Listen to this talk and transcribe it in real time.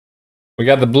We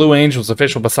got the Blue Angels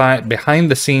official behind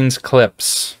the scenes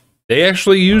clips. They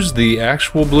actually use the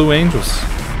actual Blue Angels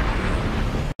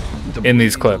in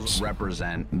these clips.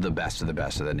 Represent the best of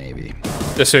the Navy.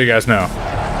 Just so you guys know,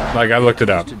 like I looked it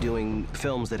up. Doing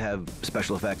films that have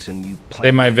special effects and you play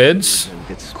They my vids.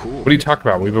 It's cool. What are you talking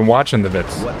about? We've been watching the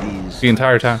vids What these the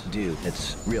entire time. Do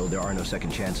it's real. There are no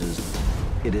second chances.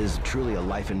 It is truly a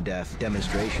life and death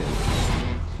demonstration.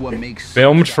 What makes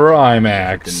Filmed for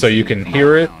IMAX, so you can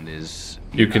hear it.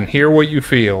 You can hear what you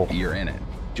feel. You're in it.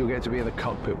 You'll get to be in the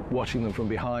cockpit, watching them from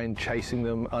behind, chasing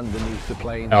them underneath the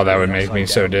plane. Oh, that would make me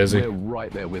so dizzy. We're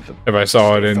right there with them. If I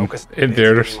saw it in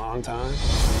theaters.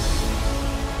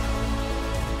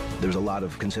 There's a lot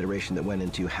of consideration that went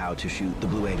into how to shoot the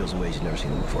Blue Angels in ways you've never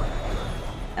seen them before.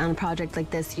 On a project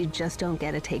like this, you just don't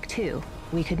get a take two.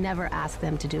 We could never ask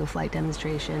them to do a flight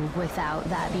demonstration without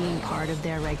that being part of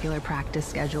their regular practice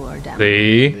schedule or demo.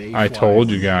 See, I told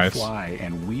you guys.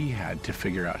 And we had to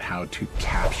figure out how to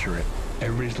capture it.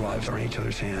 Everybody's lives are in each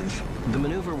other's hands. The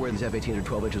maneuver where these F-18s are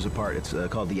 12 inches apart, it's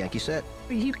called the Yankee set.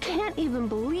 You can't even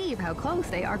believe how close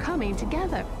they are coming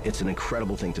together. It's an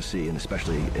incredible thing to see, and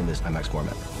especially in this IMAX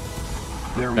format.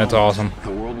 That's awesome.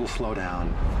 The world will slow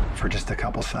down for just a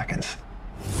couple seconds.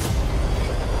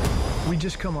 We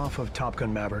just come off of Top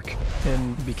Gun Maverick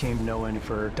and became known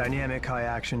for dynamic,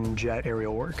 high-action jet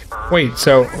aerial work. Wait,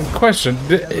 so question,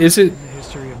 is it?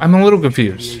 I'm a little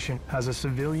confused. As a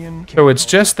civilian, so it's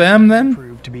just them then?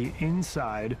 Proved to be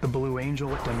inside the Blue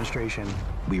Angel demonstration.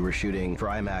 We were shooting for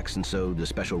IMAX, and so the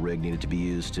special rig needed to be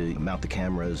used to mount the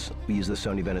cameras. We used the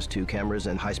Sony Venice 2 cameras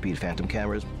and high-speed Phantom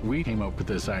cameras. We came up with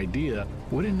this idea.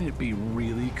 Wouldn't it be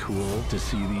really cool to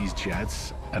see these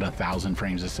jets at 1,000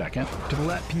 frames a second? To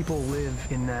let people live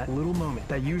in that little moment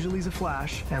that usually is a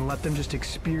flash and let them just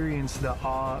experience the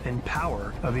awe and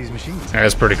power of these machines.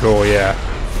 That's pretty cool, yeah.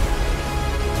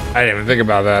 I didn't even think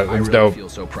about that. It's dope. I feel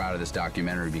so proud of this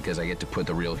documentary because I get to put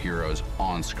the real heroes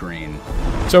on screen.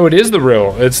 So it is the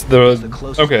real. It's the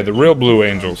the real Blue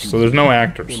Angels. So there's no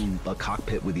actors. In a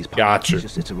cockpit with these pilots.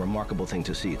 Gotcha. It's a remarkable thing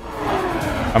to see.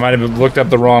 I might have looked up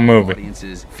the wrong movie.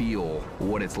 Audiences feel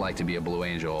what it's like to be a Blue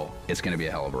Angel. It's going to be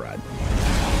a hell of a ride.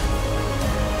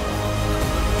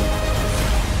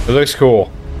 It looks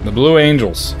cool. The Blue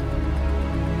Angels.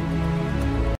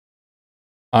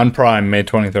 On Prime, May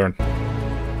 23rd.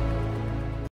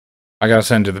 I gotta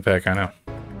send you the pic, I know.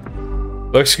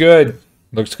 Looks good.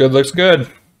 Looks good, looks good.